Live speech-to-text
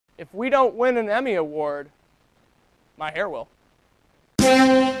If we don't win an Emmy Award, my hair will.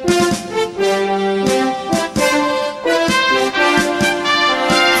 And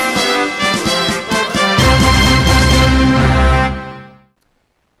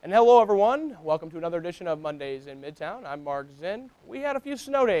hello everyone, welcome to another edition of Mondays in Midtown. I'm Mark Zinn. We had a few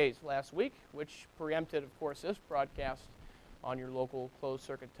snow days last week, which preempted, of course, this broadcast on your local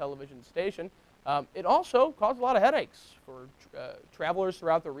closed-circuit television station. It also caused a lot of headaches for travelers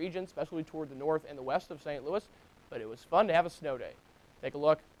throughout the region, especially toward the north and the west of St. Louis, but it was fun to have a snow day. Take a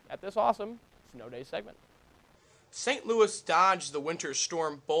look at this awesome snow day segment. St. Louis dodged the winter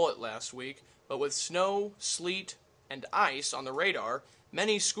storm bullet last week, but with snow, sleet, and ice on the radar,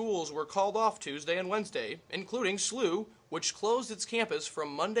 many schools were called off Tuesday and Wednesday, including SLU, which closed its campus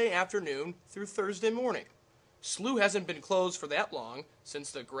from Monday afternoon through Thursday morning. SLU hasn't been closed for that long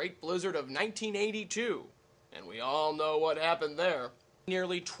since the Great Blizzard of 1982, and we all know what happened there.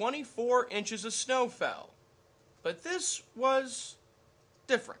 Nearly 24 inches of snow fell, but this was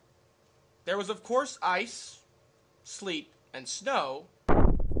different. There was, of course, ice, sleet, and snow,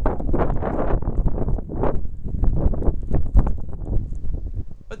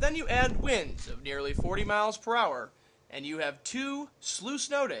 but then you add winds of nearly 40 miles per hour, and you have 2 SLU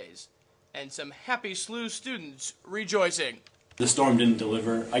snow days, and some happy SLU students rejoicing. The storm didn't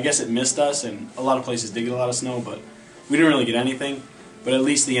deliver. I guess it missed us, and a lot of places did get a lot of snow, but we didn't really get anything. But at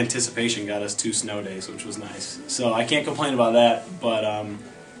least the anticipation got us 2 snow days, which was nice. So I can't complain about that, but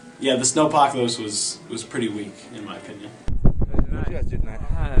yeah, the snowpocalypse was pretty weak, in my opinion.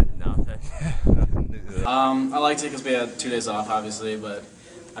 I liked it because we had 2 days off, obviously, but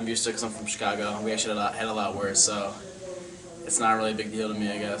I'm used to it because I'm from Chicago. We actually had a lot worse, so it's not really a big deal to me,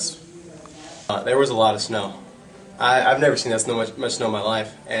 I guess. There was a lot of snow. I've never seen that much snow in my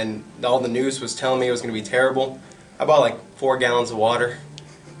life, and all the news was telling me it was going to be terrible. I bought like 4 gallons of water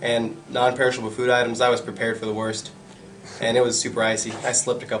and non-perishable food items. I was prepared for the worst, and it was super icy. I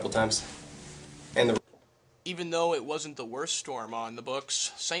slipped a couple times. Even though it wasn't the worst storm on the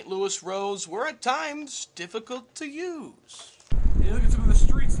books, St. Louis roads were at times difficult to use. You look at some of the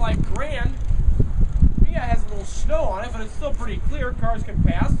streets like Grand. Yeah, it has a little snow on it, but it's still pretty clear. Cars can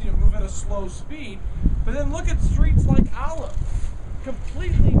pass, move at a slow speed. But then look at streets like Olive,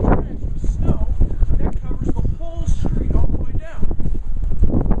 completely drenched with snow. That covers the whole street all the way down.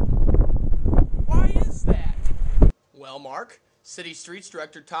 Why is that? Well, Mark, City Streets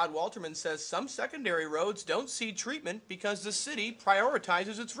Director Todd Walterman says some secondary roads don't see treatment because the city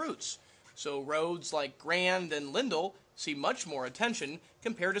prioritizes its routes. So roads like Grand and Lindell see much more attention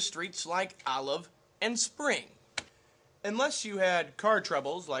compared to streets like Olive and Spring. Unless you had car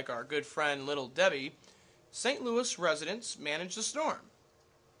troubles like our good friend Little Debbie, St. Louis residents managed the storm.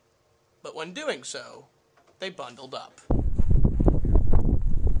 But when doing so, they bundled up.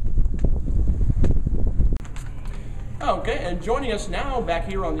 Okay, and joining us now back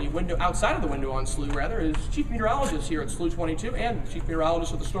here on the window, outside of the window on SLU rather, is Chief Meteorologist here at SLU-22 and Chief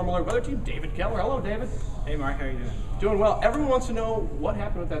Meteorologist with the Storm Alert Weather Team, David Keller. Hello, David. Hey, Mark. How are you doing? Doing well. Everyone wants to know what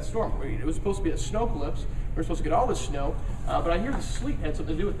happened with that storm. It was supposed to be a snowcalypse. We were supposed to get all this snow, but I hear the sleet had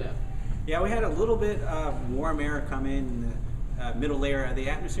something to do with that. Yeah, we had a little bit of warm air come in the middle layer of the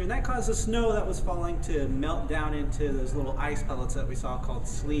atmosphere, and that caused the snow that was falling to melt down into those little ice pellets that we saw called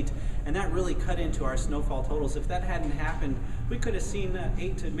sleet, and that really cut into our snowfall totals. If that hadn't happened, we could have seen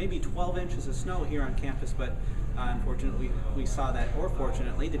 8 to maybe 12 inches of snow here on campus, but unfortunately we saw that, or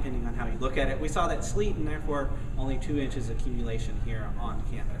fortunately, depending on how you look at it, we saw that sleet, and therefore only 2 inches accumulation here on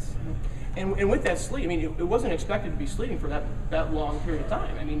campus. And with that sleet, I mean, it wasn't expected to be sleeting for that long period of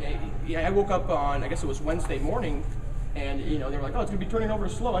time. I mean, I woke up on, I guess it was Wednesday morning, and they were like, oh, it's going to be turning over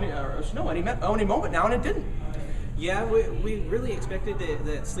snow any moment now, and it didn't. Yeah, we really expected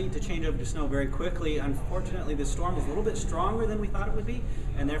that sleet to change over to snow very quickly. Unfortunately, the storm was a little bit stronger than we thought it would be,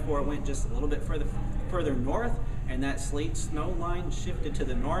 and therefore it went just a little bit further north, and that sleet snow line shifted to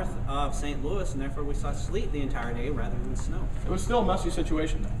the north of St. Louis, and therefore we saw sleet the entire day rather than snow. It was still a messy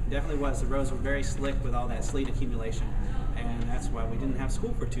situation, though. Definitely was. The roads were very slick with all that sleet accumulation, and that's why we didn't have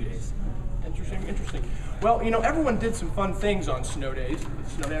school for 2 days. Interesting, interesting. Well, everyone did some fun things on snow days.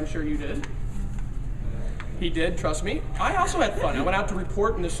 Snow day, I'm sure you did. He did, trust me. I also had fun. I went out to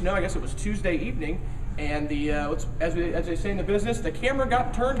report in the snow. I guess it was Tuesday evening, and as they say in the business, the camera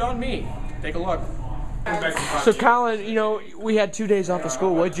got turned on me. Take a look. So, Colin, you know, we had 2 days off of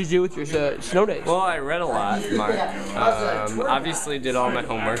school. What did you do with your snow days? Well, I read a lot, Mark. Obviously did all my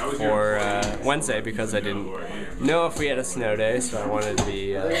homework for Wednesday because I didn't know if we had a snow day, so I wanted to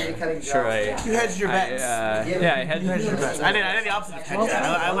be sure I... You hedged your bets. Yeah, I hedged your bets. I did the opposite of hedging.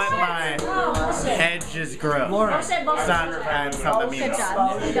 I let my hedges grow. It's not something that means.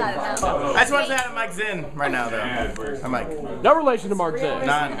 I just want to say hi to Mike Zinn right now, though. I'm like... No relation to Mark Zinn.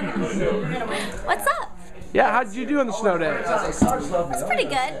 None. What's up? Yeah, how did you do on the snow days? It's pretty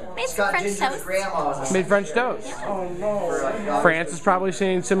good. Made some French toast. Made French toast. France is probably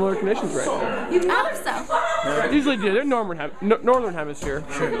seeing similar conditions right now. I hope so. Usually do. They're northern hemisphere.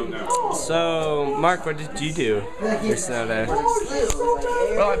 Sure. So, Mark, what did you do your snow day?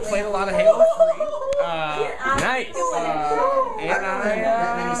 Well, I played a lot of Halo 3. Nice. And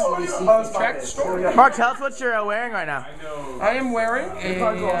I tracked the store. Mark, tell us what you're wearing right now. I am wearing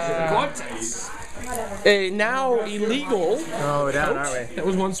a now illegal Oh, we're down, coat aren't we? that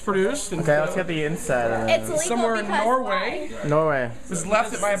was once produced. Okay, let's get the inside of It's it. illegal Somewhere in because Norway. Norway. It was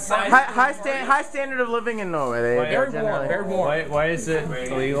left at my apartment. High standard of living in Norway. They Very warm, generally. very warm. Why is it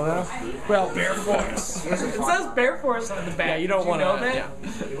illegal now? Well, Bear Force. It says Bear Force on the back. Yeah, you don't want to know that. Yeah.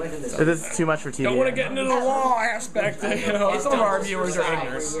 This is too much for TV. Don't want to get into the law aspect. You know, some of our viewers are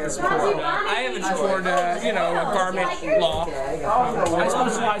ignorant. I have explored, you know, garment law. I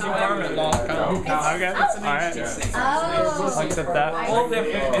specialize in garment law. Okay. Alright. Oh. Accept that. I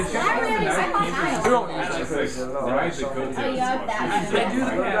really We won't use that.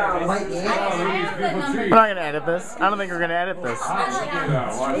 We're not gonna edit this. I don't think we're gonna edit this.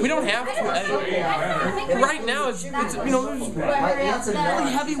 We don't have to edit it. Right now, it's you know, there's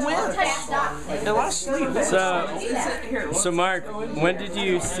really heavy wind and a lot of sleep. So Mark, when did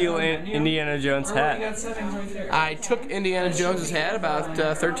you steal Indiana Jones' hat? I took Indiana Jones's hat about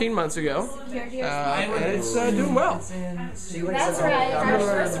 13 months ago, and it's doing well. That's right.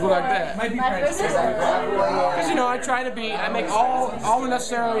 Like that. Because you know, I try to be. I make all the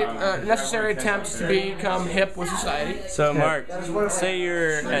necessary attempts to become hip with society. So Mark, say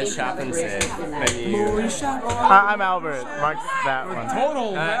you're at Shop and Save. Maybe you... I'm Albert. Mark's that one.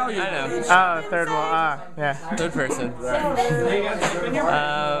 Total value. I know. Third one. Yeah. Third person.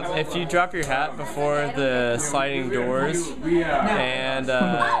 If you drop your hat before the sliding doors and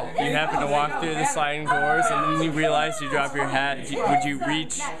you happen to walk through the sliding doors and then you realize you drop your hat, would you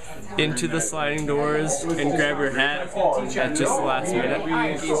reach into the sliding doors and grab your hat at just the last minute?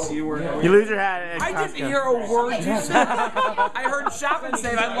 You lose your hat at I didn't Costco. hear a word you said. I heard Shop and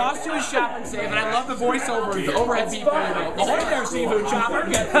Save. I lost you with Shop and Save, and I love the voiceovers, the overhead people. Ahoy there, seafood chopper.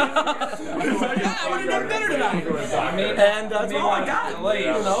 Yeah, I'm gonna go to dinner tonight. And that's all I got. You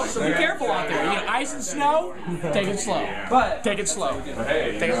know, so be careful out there. You know, ice and snow, take it slow. But take it slow.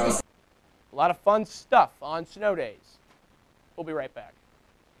 Take it slow. A lot of fun stuff on snow days. We'll be right back.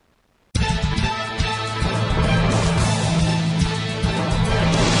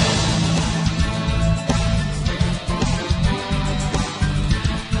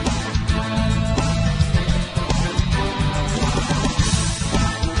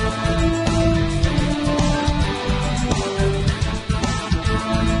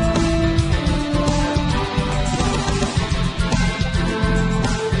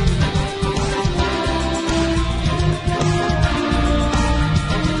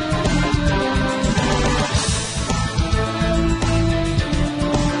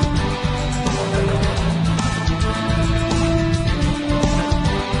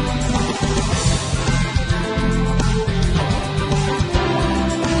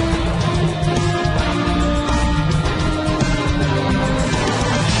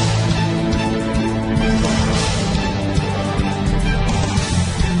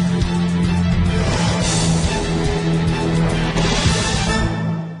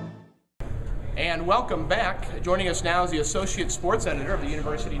 And welcome back. Joining us now is the Associate Sports Editor of the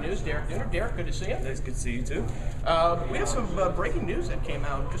University News, Derek Dooner. Derek, good to see you. It's good to see you too. We have some breaking news that came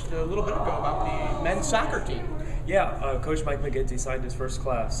out just a little bit ago about the men's soccer team. Yeah, Coach Mike McGinty signed his first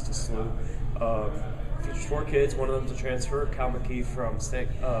class to SLU. Features 4 kids. One of them's a transfer, Cal McKee from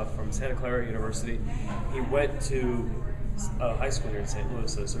Santa Clara University. He went to high school here in St.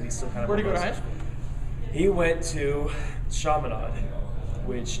 Louis, so he's still kind of. Where did he go to high school? He went to Chaminade,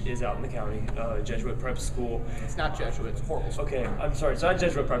 which is out in the county, Jesuit prep school. It's not Jesuit, it's horrible school. Okay, I'm sorry, it's not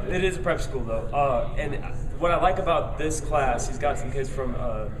Jesuit prep. It is a prep school though. And what I like about this class, he's got some kids from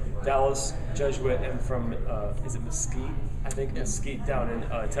Dallas, Jesuit, and from, is it Mesquite? I think Mesquite down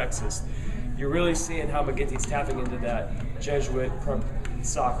in Texas. You're really seeing how McGinty's tapping into that Jesuit prep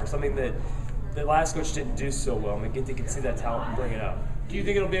soccer, something that the last coach didn't do so well. McGinty can see that talent and bring it out. Do you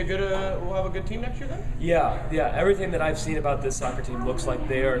think it'll be a good? We'll have a good team next year then? Yeah. Everything that I've seen about this soccer team looks like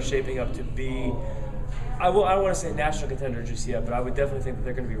they are shaping up to be. I don't want to say national contender just yet, but I would definitely think that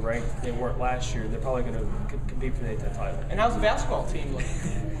they're going to be ranked. They weren't last year. They're probably going to compete for the A-10 title. And how's the basketball team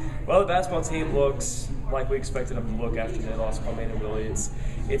looking? Well, the basketball team looks like we expected them to look after they lost Carmine and Willie.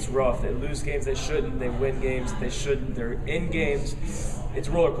 It's rough. They lose games they shouldn't. They win games they shouldn't. They're in games. It's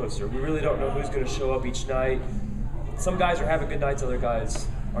a roller coaster. We really don't know who's going to show up each night. Some guys are having good nights, other guys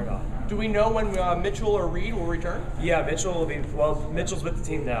are not. Do we know when Mitchell or Reed will return? Yeah, Mitchell will be. Well, Mitchell's with the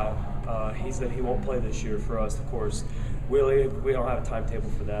team now. He said he won't play this year for us, of course. Willie, we don't have a timetable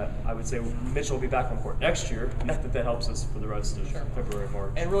for that. I would say Mitchell will be back on court next year. Not that helps us for the rest of February,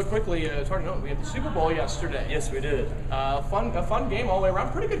 March. And really quickly, it's hard to know, we had the Super Bowl yesterday. Yes, we did. A fun game all the way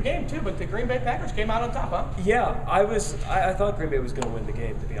around. Pretty good game, too, but the Green Bay Packers came out on top, huh? Yeah, I thought Green Bay was going to win the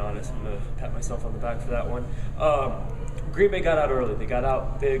game, to be honest. I'm going to pat myself on the back for that one. Green Bay got out early. They got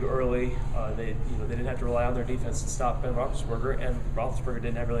out big early. They didn't have to rely on their defense to stop Ben Roethlisberger, and Roethlisberger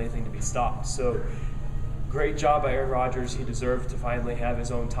didn't have really anything to be stopped. So, great job by Aaron Rodgers. He deserved to finally have his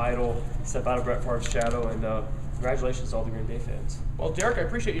own title, step out of Brett Favre's shadow, and congratulations to all the Green Bay fans. Well, Derek, I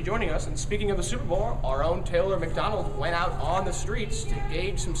appreciate you joining us. And speaking of the Super Bowl, our own Taylor McDonald went out on the streets to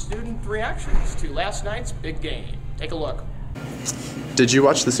gauge some student reactions to last night's big game. Take a look. Did you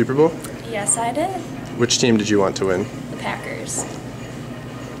watch the Super Bowl? Yes, I did. Which team did you want to win? The Packers.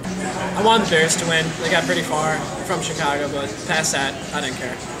 I wanted the Bears to win. They got pretty far from Chicago, but past that, I didn't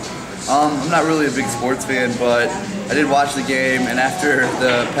care. I'm not really a big sports fan, but I did watch the game, and after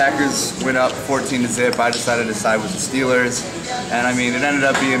the Packers went up 14-0, I decided to side with the Steelers. And I mean, it ended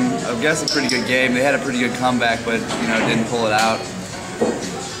up being, I guess, a pretty good game. They had a pretty good comeback, but didn't pull it out.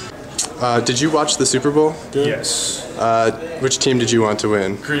 Did you watch the Super Bowl? Yes. Which team did you want to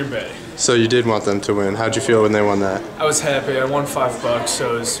win? Green Bay. So you did want them to win. How'd you feel when they won that? I was happy. I won $5,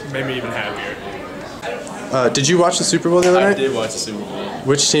 so it made me even happier. Did you watch the Super Bowl the other night? I did watch the Super Bowl.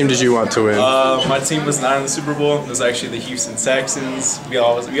 Which team did you want to win? My team was not in the Super Bowl. It was actually the Houston Texans. We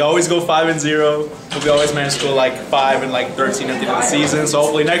always go 5-0, but we always manage to go like 5 and like 13 at the end of the season. So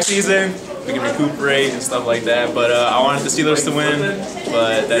hopefully next season we can recuperate and stuff like that. But I wanted the Steelers to win,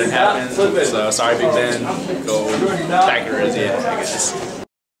 but that didn't happen. So sorry, Big Ben. Go Packers, yeah, I guess.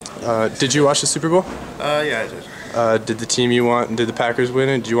 Did you watch the Super Bowl? Yeah, I did. Did the team you want, did the Packers win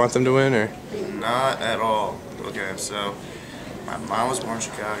it? Did you want them to win, or? Not at all. Okay, so my mom was born in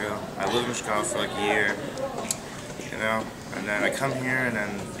Chicago. I lived in Chicago for like a year, and then I come here, and then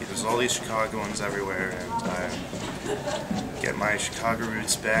there's all these Chicagoans everywhere, and I get my Chicago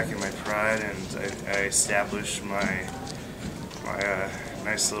roots back and my pride, and I establish my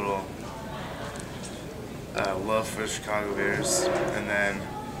nice little love for the Chicago Bears, and then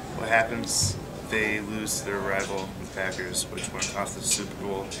what happens? They lose to their rival, the Packers, which went off the Super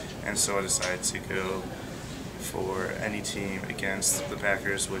Bowl, and so I decided to go for any team against the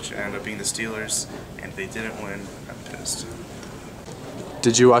Packers, which ended up being the Steelers, and if they didn't win, I'm pissed.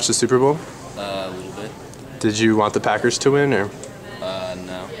 Did you watch the Super Bowl? A little bit. Did you want the Packers to win, or? No, I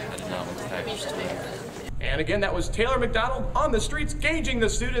did not want the Packers to win. And again, that was Taylor McDonald on the streets, gauging the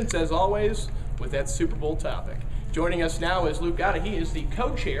students, as always, with that Super Bowl topic. Joining us now is Luke Gotta. He is the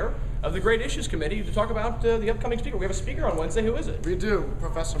co-chair of the Great Issues Committee to talk about the upcoming speaker. We have a speaker on Wednesday. Who is it? We do.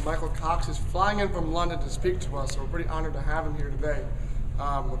 Professor Michael Cox is flying in from London to speak to us, so we're pretty honored to have him here today,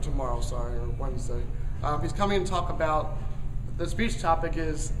 or Wednesday. He's coming to talk about, the speech topic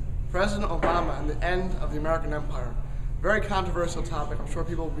is President Obama and the end of the American Empire. Very controversial topic. I'm sure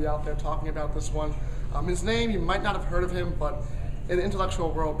people will be out there talking about this one. His name, you might not have heard of him, but in the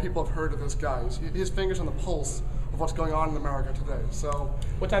intellectual world, people have heard of this guy. His finger's on the pulse of what's going on in America today. So,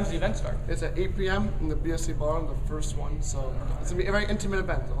 what time does the event start? It's at 8 p.m. in the BSC Bar, the first one. So it's gonna be a very intimate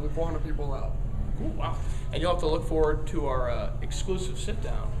event. Only 400 people allowed. Cool, wow. And you'll have to look forward to our exclusive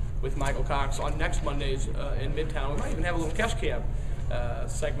sit-down with Michael Cox on next Mondays in Midtown. We might even have a little cash cab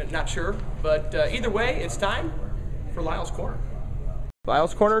segment, not sure. But either way, it's time for Lyle's Corner.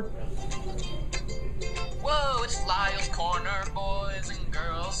 Lyle's Corner. Whoa, it's Lyle's Corner, boys and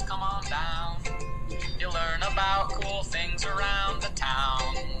girls, come on down. You'll learn about cool things around the town.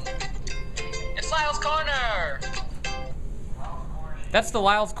 It's Lyle's Corner! That's the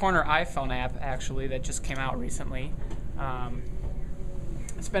Lyle's Corner iPhone app, actually, that just came out recently.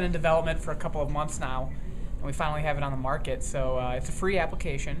 It's been in development for a couple of months now, and we finally have it on the market. So it's a free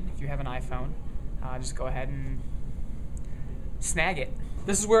application if you have an iPhone. Just go ahead and snag it.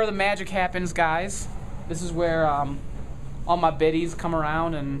 This is where the magic happens, guys. This is where all my biddies come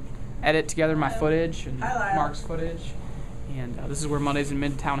around and edit together my footage and Mark's footage. And this is where Mondays in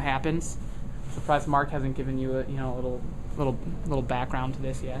Midtown happens. I'm surprised Mark hasn't given you a little little background to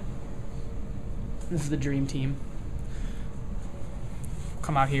this yet. This is the dream team.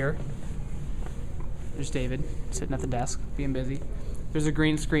 Come out here. There's David sitting at the desk, being busy. There's a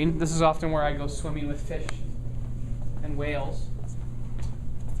green screen. This is often where I go swimming with fish and whales.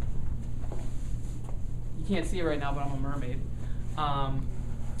 You can't see it right now, but I'm a mermaid.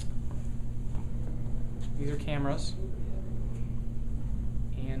 These are cameras.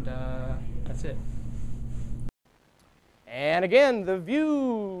 And that's it. And again, the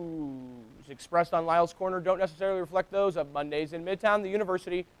views expressed on Lyle's Corner don't necessarily reflect those of Mondays in Midtown, the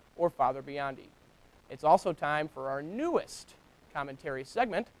University, or Father Biondi. It's also time for our newest commentary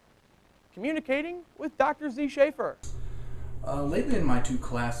segment, Communicating with Dr. Z. Schaefer. Lately in my two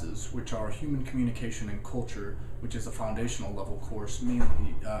classes, which are Human Communication and Culture, which is a foundational level course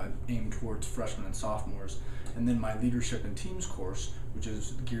mainly aimed towards freshmen and sophomores, and then my Leadership and Teams course, which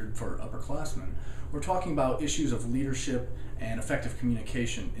is geared for upperclassmen, we're talking about issues of leadership and effective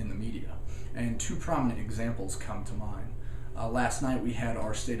communication in the media. And two prominent examples come to mind. Last night we had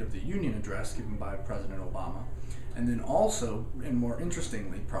our State of the Union address given by President Obama. And then also, and more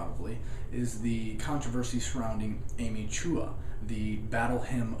interestingly probably, is the controversy surrounding Amy Chua, the battle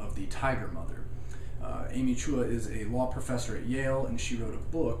hymn of the Tiger Mother. Amy Chua is a law professor at Yale, and she wrote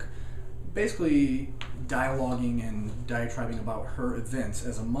a book basically dialoguing and diatribing about her events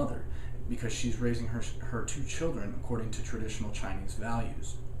as a mother, because she's raising her two children according to traditional Chinese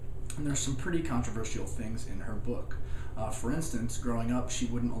values. And there's some pretty controversial things in her book. For instance, growing up, she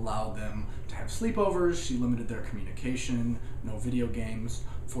wouldn't allow them to have sleepovers, she limited their communication, no video games,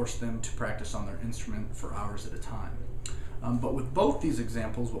 forced them to practice on their instrument for hours at a time. But with both these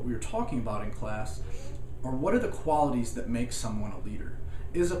examples, what we were talking about in class are what are the qualities that make someone a leader?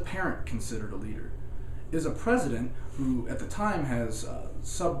 Is a parent considered a leader? Is a president, who at the time has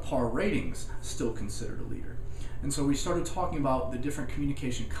subpar ratings, still considered a leader? And so we started talking about the different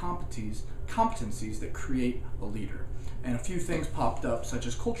communication competencies that create a leader. And a few things popped up, such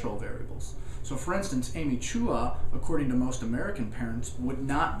as cultural variables. So for instance, Amy Chua, according to most American parents, would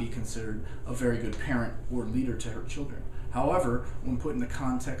not be considered a very good parent or leader to her children. However, when put in the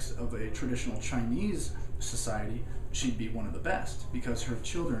context of a traditional Chinese society, she'd be one of the best, because her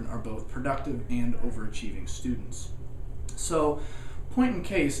children are both productive and overachieving students. So, point in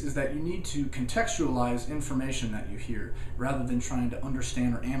case is that you need to contextualize information that you hear rather than trying to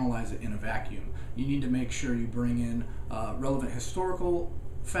understand or analyze it in a vacuum. You need to make sure you bring in relevant historical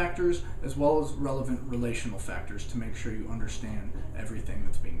factors as well as relevant relational factors to make sure you understand everything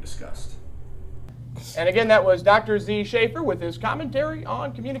that's being discussed. And again, that was Dr. Z. Schaefer with his commentary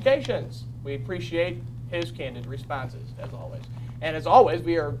on communications. We appreciate his candid responses, as always. And as always,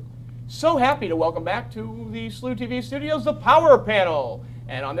 we are so happy to welcome back to the SLU-TV studios the Power Panel.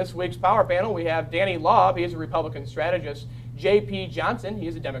 And on this week's Power Panel, we have Danny Laub, he is a Republican strategist, J.P. Johnson, he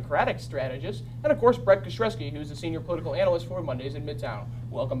is a Democratic strategist, and of course Brett Koszreski, who's a senior political analyst for Mondays in Midtown.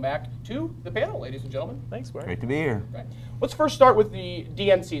 Welcome back to the panel, ladies and gentlemen. Thanks, Brett. Great to be here. Right. Let's first start with the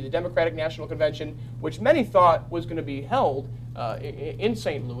DNC, the Democratic National Convention, which many thought was going to be held in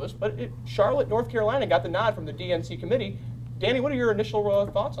St. Louis, but Charlotte, North Carolina got the nod from the DNC committee. Danny, what are your initial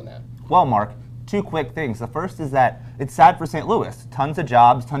thoughts on that? Well, Mark, two quick things. The first is that it's sad for St. Louis. Tons of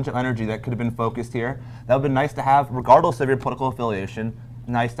jobs, tons of energy that could have been focused here. That would have been nice to have, regardless of your political affiliation,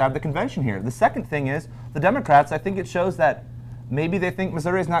 nice to have the convention here. The second thing is, the Democrats, I think it shows that maybe they think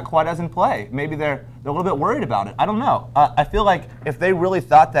Missouri is not quite as in play. Maybe they're a little bit worried about it. I don't know. I feel like if they really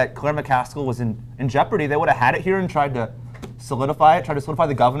thought that Claire McCaskill was in jeopardy, they would have had it here and tried to solidify it, tried to solidify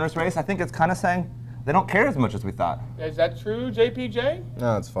the governor's race. I think it's kind of saying they don't care as much as we thought. Is that true, JPJ?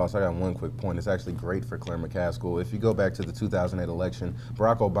 No, it's false. I got one quick point. It's actually great for Claire McCaskill. If you go back to the 2008 election,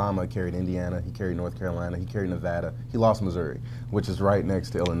 Barack Obama carried Indiana, he carried North Carolina, he carried Nevada. He lost Missouri, which is right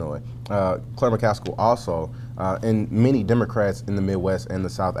next to Illinois. Claire McCaskill also, and many Democrats in the Midwest and the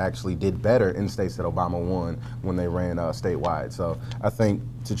South actually did better in states that Obama won when they ran statewide. So I think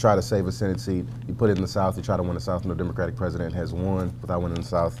to try to save a Senate seat, you put it in the South, you try to win the South. No Democratic president has won without winning the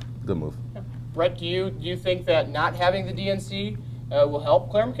South. Good move. Yeah. Brett, do you think that not having the DNC will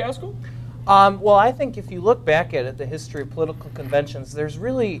help Claire McCaskill? Well, I think if you look back at it, the history of political conventions, there's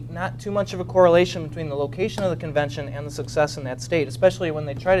really not too much of a correlation between the location of the convention and the success in that state, especially when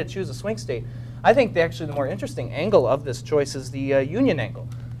they try to choose a swing state. I think actually the more interesting angle of this choice is the union angle.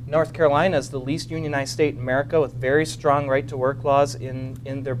 North Carolina is the least unionized state in America with very strong right-to-work laws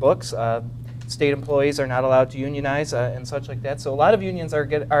in their books. State employees are not allowed to unionize and such like that. So a lot of unions are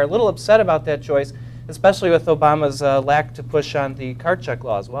a little upset about that choice, especially with Obama's lack to push on the card check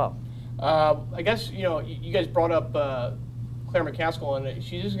law as well. I guess you guys brought up Claire McCaskill, and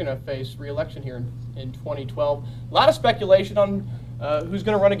she is going to face re-election here in 2012. A lot of speculation on who's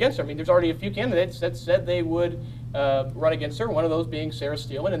going to run against her. I mean, there's already a few candidates that said they would run against her, one of those being Sarah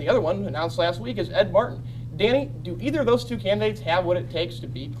Steelman, and the other one announced last week is Ed Martin. Danny, do either of those two candidates have what it takes to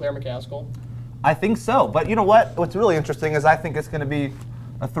beat Claire McCaskill? I think so, but you know what? What's really interesting is I think it's going to be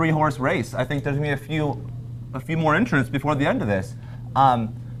a three-horse race. I think there's going to be a few more entrants before the end of this,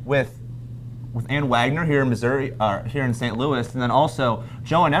 with Ann Wagner here in Missouri, here in St. Louis, and then also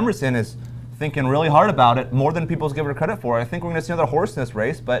Joanne Emerson is thinking really hard about it, more than people's give her credit for. I think we're going to see another horse in this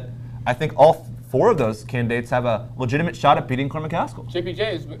race, but I think all four of those candidates have a legitimate shot at beating Claire McCaskill.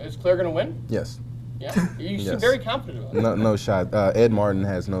 JPJ, is Claire going to win? Yes. Yeah, you seem very confident about it. No shot. Ed Martin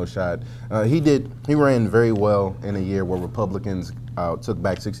has no shot. He ran very well in a year where Republicans took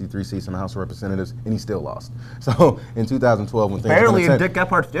back 63 seats in the House of Representatives, and he still lost. So in 2012, when things barely in Dick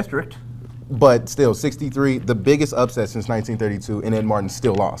Gephardt's district, but still 63, the biggest upset since 1932, and Ed Martin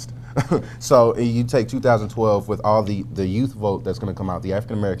still lost. So you take 2012 with all the youth vote that's going to come out, the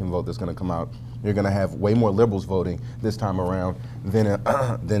African American vote that's going to come out. You're going to have way more liberals voting this time around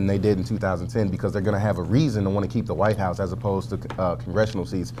than they did in 2010 because they're going to have a reason to want to keep the White House as opposed to congressional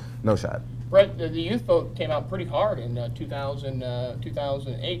seats. No shot. Brett, the youth vote came out pretty hard in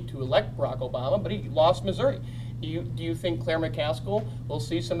 2008 to elect Barack Obama, but he lost Missouri. Do you think Claire McCaskill will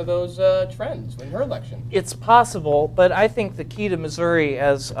see some of those trends in her election? It's possible, but I think the key to Missouri,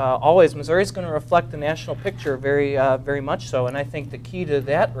 as always, Missouri is going to reflect the national picture very much so, and I think the key to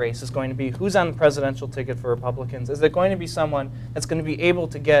that race is going to be who's on the presidential ticket for Republicans. Is there going to be someone that's going to be able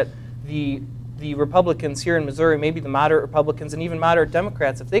to get the Republicans here in Missouri, maybe the moderate Republicans and even moderate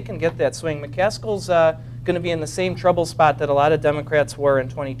Democrats, if they can get that swing? McCaskill's going to be in the same trouble spot that a lot of Democrats were in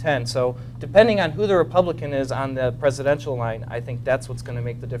 2010. So depending on who the Republican is on the presidential line, I think that's what's going to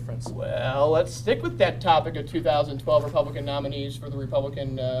make the difference. Well, let's stick with that topic of 2012 Republican nominees for the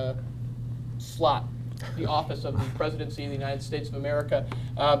Republican slot, the office of the presidency of the United States of America.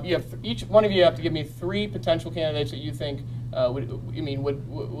 Each one of you have to give me three potential candidates that you think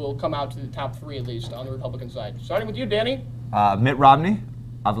will come out to the top three at least on the Republican side. Starting with you, Danny. Mitt Romney,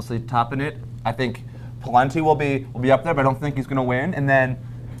 obviously topping it. I think Pawlenty will be up there, but I don't think he's going to win. And then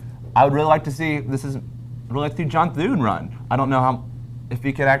I would really like to see John Thune run. I don't know if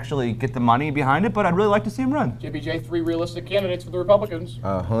he could actually get the money behind it, but I'd really like to see him run. JBJ, three realistic candidates for the Republicans.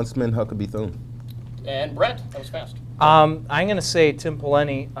 Huntsman, Huckabee, Thune. And Brett, that was fast. I'm going to say Tim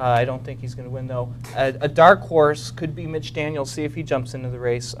Pawlenty. I don't think he's going to win, though. A dark horse could be Mitch Daniels. See if he jumps into the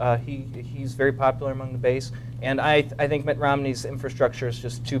race. He's very popular among the base. And I think Mitt Romney's infrastructure is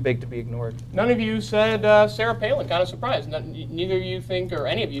just too big to be ignored. None of you said Sarah Palin. Kind of surprised. Neither of you think, or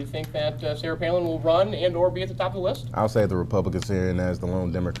any of you think, that Sarah Palin will run and or be at the top of the list? I'll say the Republicans here, and as the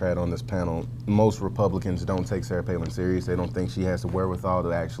lone Democrat on this panel, most Republicans don't take Sarah Palin serious. They don't think she has the wherewithal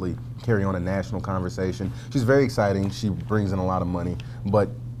to actually carry on a national conversation. She's very exciting. She brings in a lot of money. But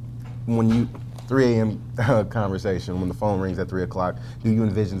when you 3 a.m. conversation, when the phone rings at 3 o'clock, do you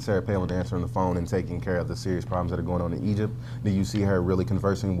envision Sarah Palin answering the phone and taking care of the serious problems that are going on in Egypt? Do you see her really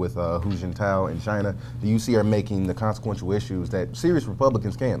conversing with Hu Jintao in China? Do you see her making the consequential issues that serious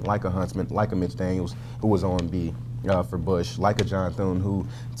Republicans can, like a Huntsman, like a Mitch Daniels, who was on B for Bush, like a John Thune, who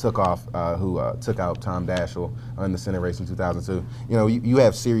took out Tom Daschle in the Senate race in 2002? You know, you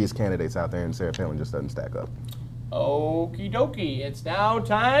have serious candidates out there, and Sarah Palin just doesn't stack up. Okie dokie. It's now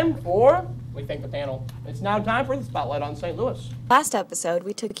time for... We thank the panel. It's now time for the Spotlight on St. Louis. Last episode,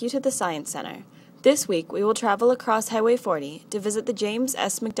 we took you to the Science Center. This week, we will travel across Highway 40 to visit the James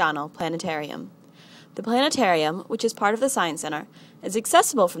S. McDonnell Planetarium. The planetarium, which is part of the Science Center, is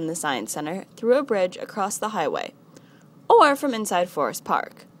accessible from the Science Center through a bridge across the highway, or from inside Forest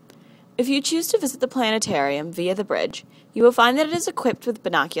Park. If you choose to visit the planetarium via the bridge, you will find that it is equipped with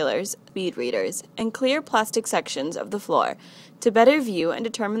binoculars, speed readers, and clear plastic sections of the floor to better view and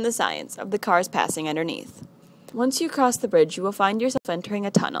determine the science of the cars passing underneath. Once you cross the bridge, you will find yourself entering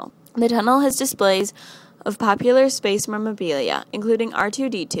a tunnel. The tunnel has displays of popular space memorabilia, including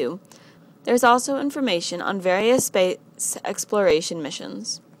R2-D2. There's also information on various space exploration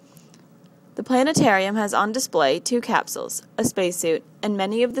missions. The planetarium has on display 2 capsules, a spacesuit, and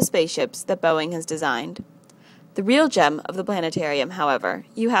many of the spaceships that Boeing has designed. The real gem of the planetarium, however,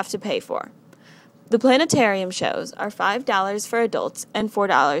 you have to pay for. The planetarium shows are $5 for adults and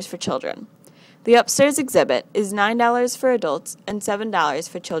 $4 for children. The upstairs exhibit is $9 for adults and $7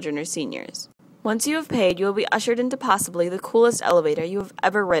 for children or seniors. Once you have paid, you will be ushered into possibly the coolest elevator you have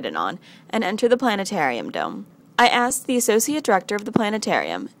ever ridden on and enter the planetarium dome. I asked the Associate Director of the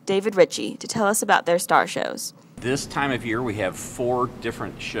Planetarium, David Ritchie, to tell us about their star shows. This time of year we have 4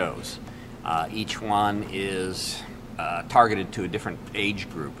 different shows. Each one is targeted to a different age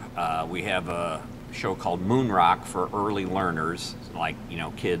group. We have a show called Moon Rock for early learners, like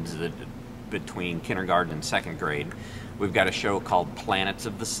kids that between kindergarten and second grade. We've got a show called Planets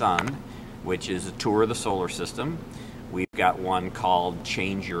of the Sun, which is a tour of the solar system. We've got one called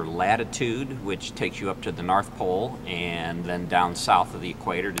Change Your Latitude, which takes you up to the North Pole and then down south of the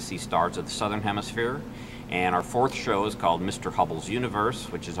equator to see stars of the southern hemisphere. And our fourth show is called Mr. Hubble's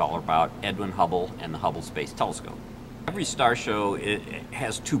Universe, which is all about Edwin Hubble and the Hubble Space Telescope. Every star show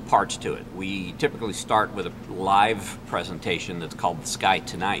has two parts to it. We typically start with a live presentation that's called The Sky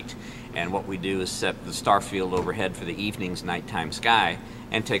Tonight. And what we do is set the star field overhead for the evening's nighttime sky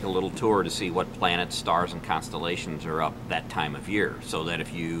and take a little tour to see what planets, stars, and constellations are up that time of year, so that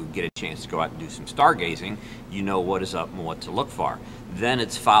if you get a chance to go out and do some stargazing, you know what is up and what to look for. Then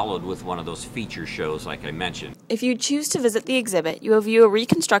it's followed with one of those feature shows like I mentioned. If you choose to visit the exhibit, you will view a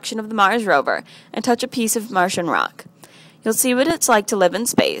reconstruction of the Mars rover and touch a piece of Martian rock. You'll see what it's like to live in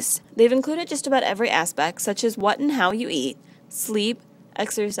space. They've included just about every aspect, such as what and how you eat, sleep,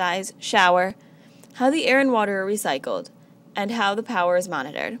 exercise, shower, how the air and water are recycled, and how the power is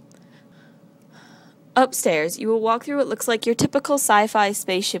monitored. Upstairs, you will walk through what looks like your typical sci-fi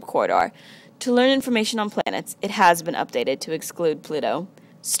spaceship corridor. To learn information on planets, it has been updated to exclude Pluto,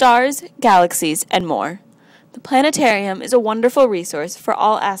 stars, galaxies, and more. The planetarium is a wonderful resource for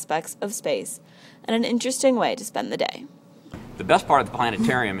all aspects of space and an interesting way to spend the day. The best part of the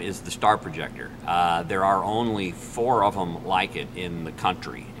planetarium is the star projector. There are only 4 of them like it in the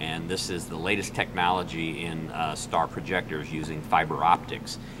country, and this is the latest technology in star projectors using fiber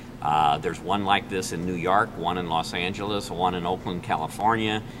optics. There's one like this in New York, one in Los Angeles, one in Oakland,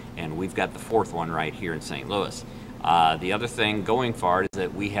 California, and we've got the 4th one right here in St. Louis. The other thing going forward is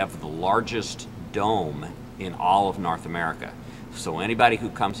that we have the largest dome in all of North America. So anybody who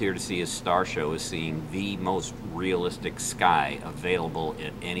comes here to see a star show is seeing the most realistic sky available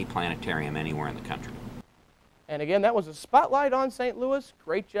at any planetarium anywhere in the country. And again, that was a spotlight on St. Louis.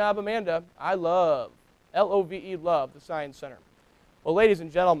 Great job, Amanda. I love, L-O-V-E, love the Science Center. Well, ladies and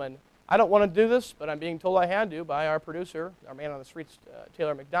gentlemen, I don't want to do this, but I'm being told I had to by our producer, our man on the streets,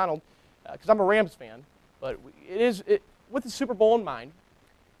 Taylor McDonald, because I'm a Rams fan. But with the Super Bowl in mind,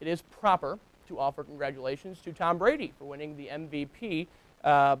 it is proper to offer congratulations to Tom Brady for winning the MVP.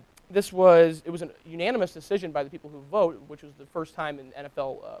 It was a unanimous decision by the people who vote, which was the first time in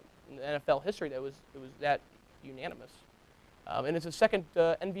NFL history that it was that unanimous. And it's the second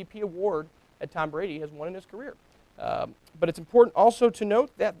MVP award that Tom Brady has won in his career. But it's important also to note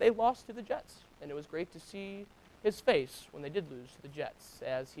that they lost to the Jets, and it was great to see his face when they did lose to the Jets,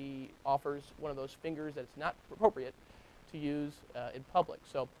 as he offers one of those fingers that's not appropriate to use in public.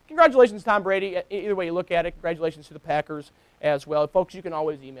 So congratulations, Tom Brady. Either way you look at it, congratulations to the Packers as well. Folks, you can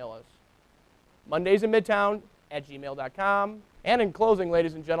always email us. mondaysinmidtown@gmail.com. And in closing,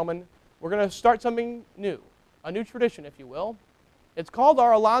 ladies and gentlemen, we're going to start something new, a new tradition, if you will. It's called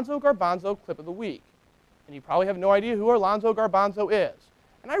our Alonzo Garbanzo Clip of the Week. And you probably have no idea who Alonzo Garbanzo is.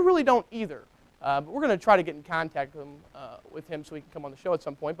 And I really don't either. But we're going to try to get in contact with him so he can come on the show at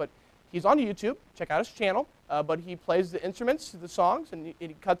some point. But he's on YouTube. Check out his channel. But he plays the instruments to the songs, and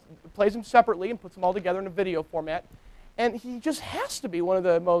he plays them separately and puts them all together in a video format. And he just has to be one of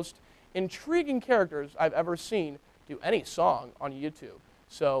the most intriguing characters I've ever seen do any song on YouTube.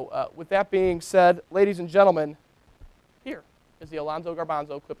 So with that being said, ladies and gentlemen, here is the Alonzo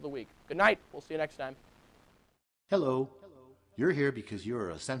Garbanzo Clip of the Week. Good night. We'll see you next time. Hello. You're here because you're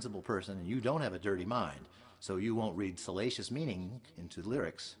a sensible person and you don't have a dirty mind, so you won't read salacious meaning into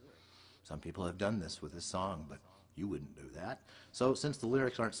lyrics. Some people have done this with this song, but you wouldn't do that. So since the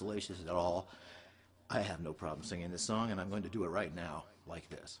lyrics aren't salacious at all, I have no problem singing this song, and I'm going to do it right now, like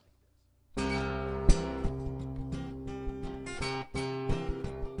this.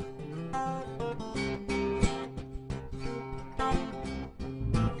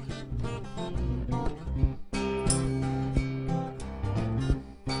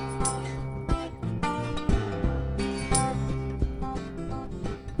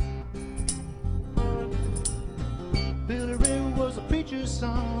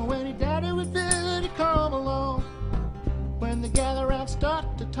 Son, when he daddy was good, he'd come along. When they gather around,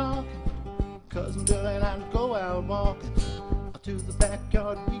 start to talk. Cousin Billy and I go out walking. To the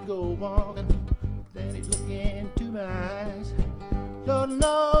backyard we go walking. Then he'd look into my eyes. Lord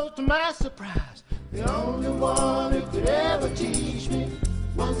knows, to my surprise, the only one who could ever teach me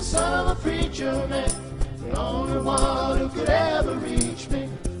was the son of a preacher man. The only one who could ever reach me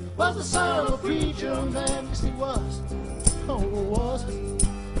was the son of a preacher man. Yes, he was. Oh, was he?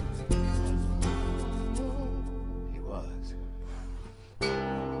 He was.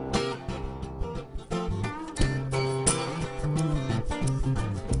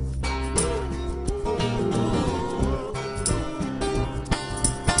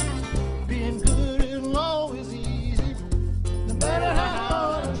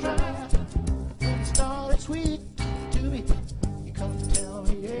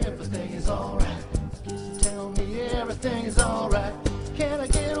 everything is alright. Can I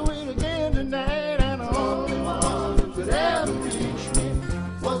get away again tonight? And the only one who could ever reach me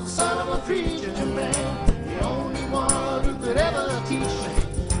was the son of a preacher man. The only one who could ever teach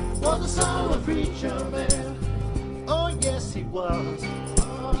me was the son of a preacher man. Oh yes, he was. He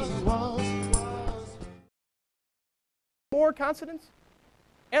was. More consonants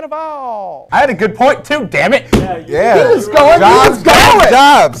and a vowel. I had a good point too, damn it. Yeah. He was going. Jobs, jobs.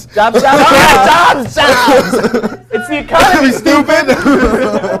 Jobs, jobs, jobs. It's the economy, stupid.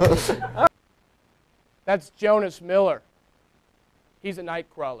 That's Jonas Miller. He's a night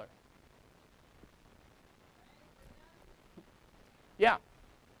crawler. Yeah.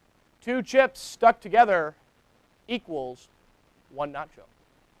 2 chips stuck together equals 1 nacho.